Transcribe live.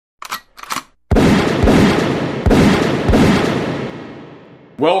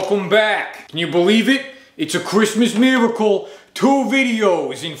Welcome back. Can you believe it? It's a Christmas miracle. 2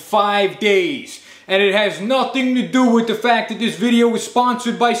 videos in 5 days. And it has nothing to do with the fact that this video is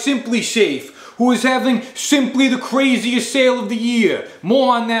sponsored by Simply Safe, who is having simply the craziest sale of the year.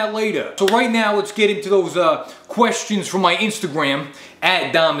 More on that later. So right now, let's get into those questions from my Instagram,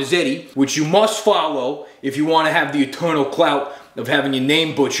 @Domazzetti, which you must follow if you want to have the eternal clout of having your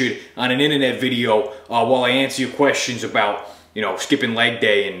name butchered on an internet video while I answer your questions about, you know, skipping leg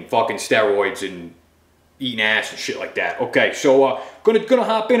day and fucking steroids and eating ass and shit like that. Okay, so gonna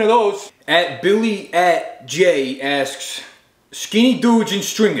hop into those. @Billy@J asks, skinny dudes and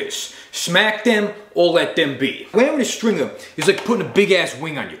stringers, smack them or let them be. Wearing a stringer is like putting a big ass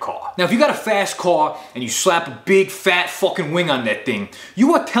wing on your car. Now if you got a fast car and you slap a big fat fucking wing on that thing,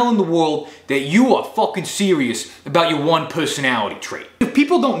 you are telling the world that you are fucking serious about your one personality trait. If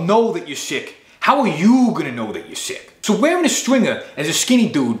people don't know that you're sick, how are you gonna know that you're sick? So wearing a stringer as a skinny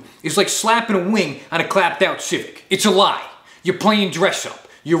dude is like slapping a wing on a clapped out Civic. It's a lie. You're playing dress up.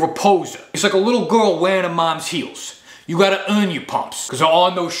 You're a poser. It's like a little girl wearing a mom's heels. You gotta earn your pumps, because there are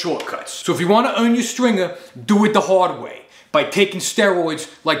no shortcuts. So if you wanna earn your stringer, do it the hard way, by taking steroids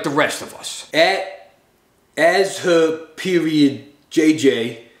like the rest of us.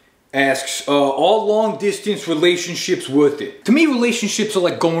 @JJ asks, are long distance relationships worth it? To me, relationships are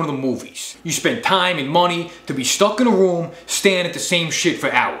like going to the movies. You spend time and money to be stuck in a room, staring at the same shit for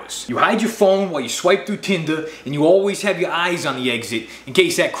hours. You hide your phone while you swipe through Tinder, and you always have your eyes on the exit in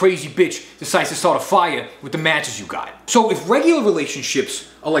case that crazy bitch decides to start a fire with the matches you got. So if regular relationships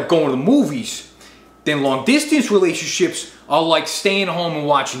are like going to the movies, then long distance relationships are like staying home and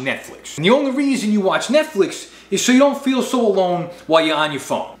watching Netflix. And the only reason you watch Netflix is so you don't feel so alone while you're on your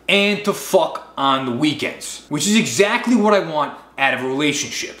phone. And to fuck on the weekends. Which is exactly what I want out of a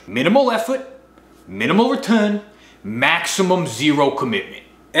relationship. Minimal effort, minimal return, maximum zero commitment.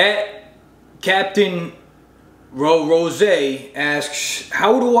 @Captain Rose asks,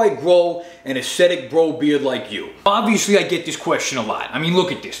 how do I grow an aesthetic bro beard like you? Obviously I get this question a lot. I mean,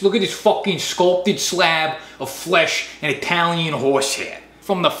 look at this. Look at this fucking sculpted slab of flesh and Italian horsehair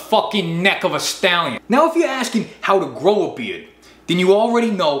from the fucking neck of a stallion. Now if you're asking how to grow a beard, then you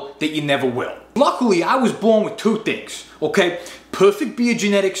already know that you never will. Luckily, I was born with 2 things, okay? Perfect beard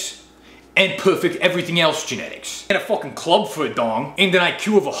genetics and perfect everything else genetics. And a fucking club for a dong, and an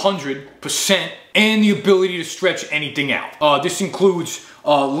IQ of 100%, and the ability to stretch anything out. This includes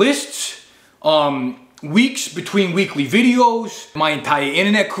lists, weeks between weekly videos, my entire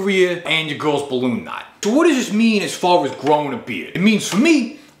internet career, and your girl's balloon knot. So what does this mean as far as growing a beard? It means for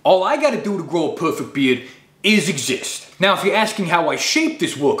me, all I gotta do to grow a perfect beard is exist. Now if you're asking how I shaped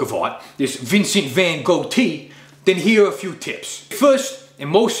this work of art, this Vincent Van Gogh tee, then here are a few tips. First, and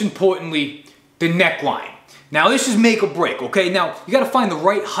most importantly, the neckline. Now this is make or break, okay? Now you gotta find the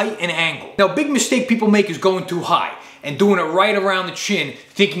right height and angle. Now a big mistake people make is going too high and doing it right around the chin,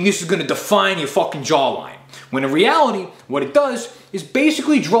 thinking this is gonna define your fucking jawline. When in reality, what it does is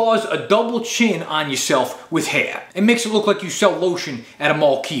basically draws a double chin on yourself with hair. It makes it look like you sell lotion at a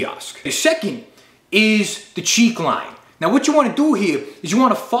mall kiosk. The second is the cheek line. Now what you want to do here is you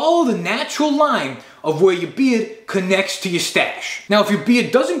want to follow the natural line of where your beard connects to your stash. Now if your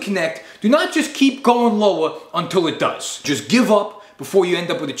beard doesn't connect, do not just keep going lower until it does. Just give up before you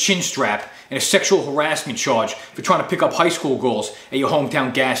end up with a chin strap and a sexual harassment charge for trying to pick up high school girls at your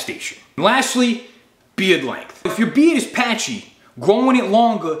hometown gas station. And lastly, beard length. If your beard is patchy, growing it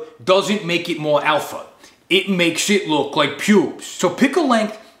longer doesn't make it more alpha. It makes it look like pubes. So pick a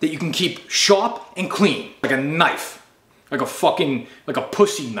length that you can keep sharp and clean, like a knife. Like a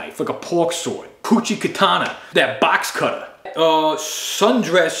pussy knife, like a pork sword. Coochie katana, that box cutter.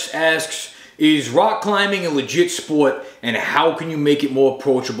 Sundress asks, is rock climbing a legit sport and how can you make it more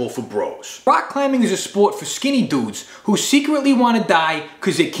approachable for bros? Rock climbing is a sport for skinny dudes who secretly want to die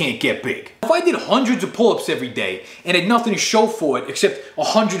because they can't get big. If I did hundreds of pull-ups every day and had nothing to show for it except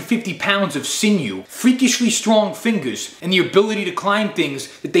 150 pounds of sinew, freakishly strong fingers, and the ability to climb things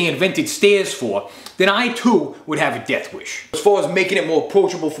that they invented stairs for, then I too would have a death wish. As far as making it more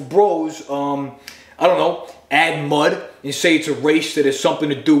approachable for bros, I don't know, add mud and say it's a race that has something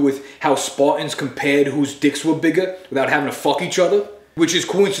to do with how Spartans compared whose dicks were bigger without having to fuck each other, which is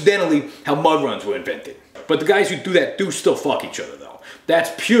coincidentally how mud runs were invented. But the guys who do that do still fuck each other though.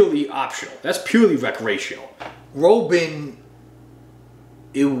 That's purely optional. That's purely recreational. Robin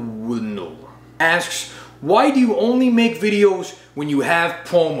Iwinul asks, why do you only make videos when you have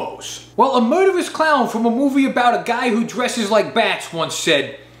promos? Well, a murderous clown from a movie about a guy who dresses like bats once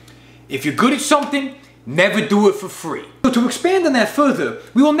said, if you're good at something, never do it for free. So So to expand on that further,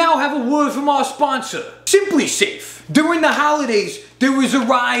 we will now have a word from our sponsor, Simply Safe. During the holidays, there is a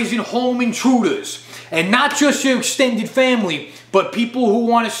rise in home intruders, and not just your extended family, but people who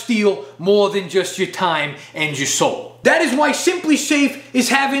want to steal more than just your time and your soul. That is why Simply Safe is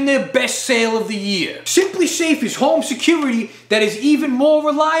having their best sale of the year. Simply Safe is home security that is even more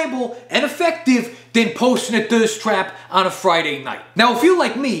reliable and effective than posting a thirst trap on a Friday night. Now, if you're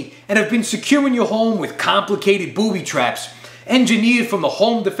like me and have been securing your home with complicated booby traps engineered from the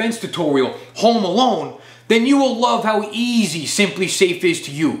home defense tutorial Home Alone, then you will love how easy Simply Safe is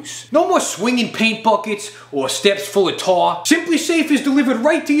to use. No more swinging paint buckets or steps full of tar. Simply Safe is delivered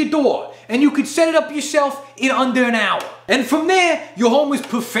right to your door, and you can set it up yourself in under an hour. And from there, your home is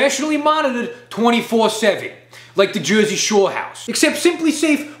professionally monitored 24/7, like the Jersey Shore house. Except Simply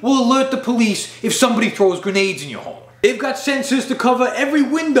Safe will alert the police if somebody throws grenades in your home. They've got sensors to cover every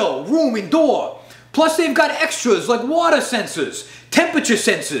window, room, and door. Plus they've got extras like water sensors, temperature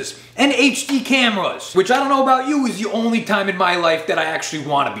sensors, and HD cameras, which I don't know about you is the only time in my life that I actually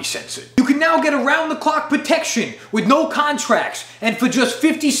want to be censored. You can now get around-the-clock protection with no contracts and for just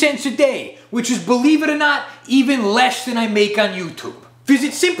 50 cents a day, which is, believe it or not, even less than I make on YouTube.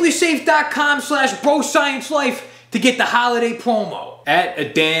 Visit simplysafe.com/BroScienceLife to get the holiday promo. At a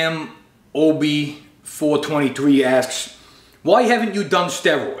damn Obi423 asks, why haven't you done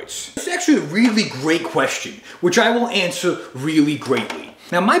steroids? It's actually a really great question, which I will answer really greatly.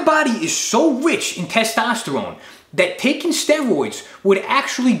 Now, my body is so rich in testosterone that taking steroids would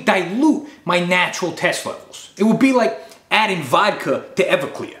actually dilute my natural test levels. It would be like adding vodka to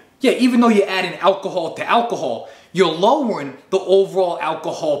Everclear. Yeah, even though you're adding alcohol to alcohol, you're lowering the overall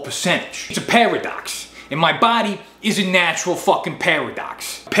alcohol percentage. It's a paradox. And my body is a natural fucking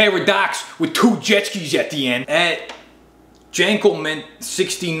paradox. A paradox with two jet skis at the end. At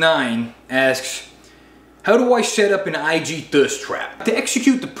Jankelment69 asks, how do I set up an IG thirst trap? To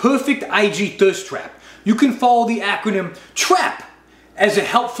execute the perfect IG thirst trap, you can follow the acronym TRAP as a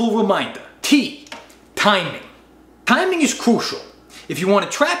helpful reminder. T, timing. Timing is crucial. If you want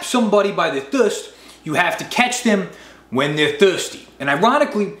to trap somebody by their thirst, you have to catch them when they're thirsty. And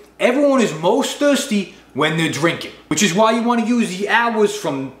ironically, everyone is most thirsty when they're drinking, which is why you want to use the hours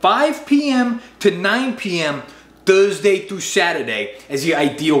from 5 p.m. to 9 p.m. Thursday through Saturday as the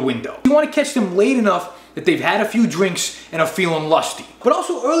ideal window. You want to catch them late enough that they've had a few drinks and are feeling lusty, but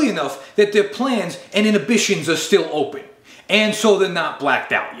also early enough that their plans and inhibitions are still open, and so they're not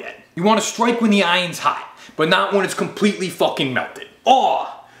blacked out yet. You want to strike when the iron's hot, but not when it's completely fucking melted. Or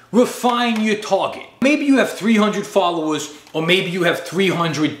refine your target. Maybe you have 300 followers, or maybe you have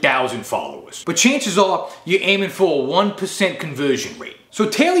 300,000 followers, but chances are you're aiming for a 1% conversion rate. So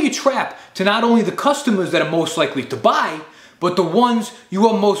tailor your trap to not only the customers that are most likely to buy, but the ones you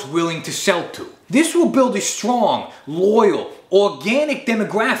are most willing to sell to. This will build a strong, loyal, organic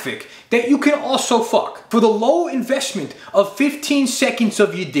demographic that you can also fuck for the low investment of 15 seconds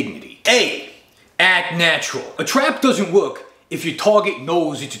of your dignity. A, act natural. A trap doesn't work if your target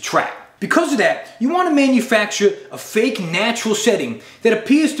knows it's a trap. Because of that, you want to manufacture a fake natural setting that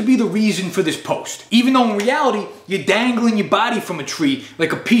appears to be the reason for this post. Even though in reality, you're dangling your body from a tree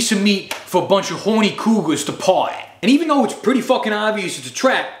like a piece of meat for a bunch of horny cougars to paw at. And even though it's pretty fucking obvious it's a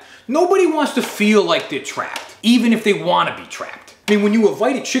trap, nobody wants to feel like they're trapped, even if they want to be trapped. I mean, when you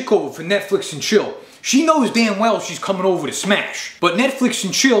invite a chick over for Netflix and chill, she knows damn well she's coming over to smash. But Netflix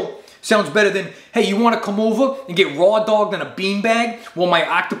and chill sounds better than, hey, you want to come over and get raw dogged on a beanbag while my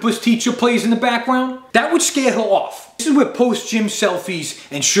octopus teacher plays in the background? That would scare her off. This is where post-gym selfies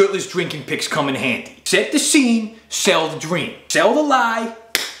and shirtless drinking pics come in handy. Set the scene, sell the dream. Sell the lie,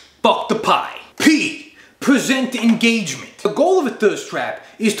 fuck the pie. P, present engagement. The goal of a thirst trap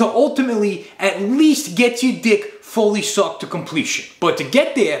is to ultimately at least get your dick fully sucked to completion. But to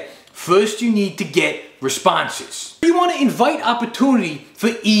get there, first you need to get responses. You want to invite opportunity for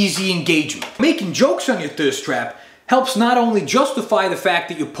easy engagement. Making jokes on your thirst trap helps not only justify the fact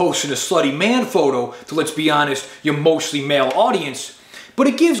that you're posting a slutty man photo to, let's be honest, your mostly male audience, but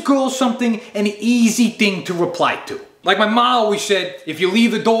it gives girls something, an easy thing to reply to. Like my mom always said, if you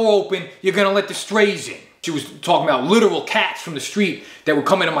leave the door open, you're gonna let the strays in. She was talking about literal cats from the street that would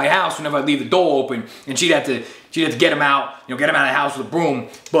come into my house whenever I leave the door open, and she'd have to get them out, get them out of the house with a broom.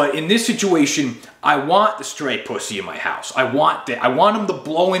 But in this situation, I want the stray pussy in my house. I want them to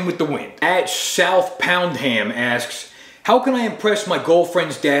blow in with the wind. At South Poundham asks, how can I impress my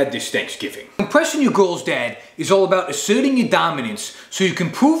girlfriend's dad this Thanksgiving? Impressing your girl's dad is all about asserting your dominance so you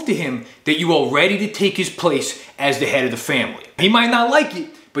can prove to him that you are ready to take his place as the head of the family. He might not like it,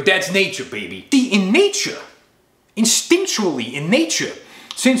 but that's nature, baby. See, in nature, instinctually in nature,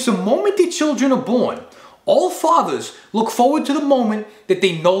 since the moment the children are born, All fathers look forward to the moment that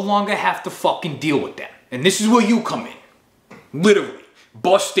they no longer have to fucking deal with them. And this is where you come in. Literally,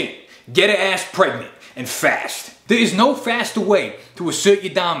 bust in, get her ass pregnant, and fast. There is no faster way to assert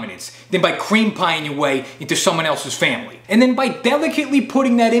your dominance than by cream pieing your way into someone else's family. And then by delicately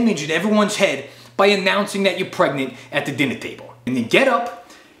putting that image in everyone's head by announcing that you're pregnant at the dinner table. And then get up,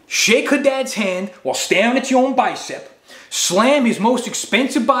 shake her dad's hand while staring at your own bicep, slam his most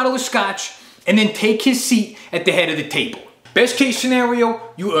expensive bottle of scotch, and then take his seat at the head of the table. Best case scenario,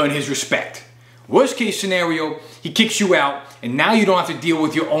 you earn his respect. Worst case scenario, he kicks you out, and now you don't have to deal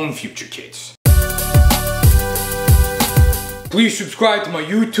with your own future kids. Please subscribe to my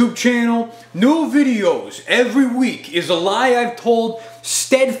YouTube channel. New videos every week is a lie I've told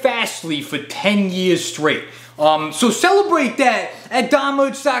steadfastly for 10 years straight. So celebrate that at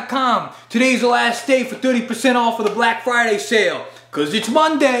donmerch.com. Today's the last day for 30% off of the Black Friday sale. Cause it's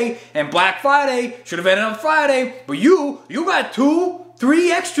Monday and Black Friday should have ended on Friday, but you got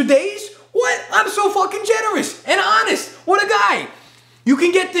 2-3 extra days? What? I'm so fucking generous and honest. What a guy. You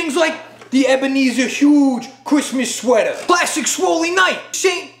can get things like the Ebenezer huge Christmas sweater, classic Swoley Knight,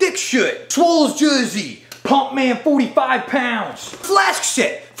 Saint Dick shirt, Swole's jersey, Pump Man 45 pounds, flask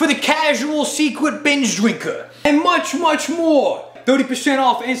set for the casual secret binge drinker, and much, much more. 30%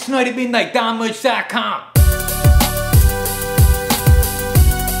 off instant night at midnight, donmerch.com.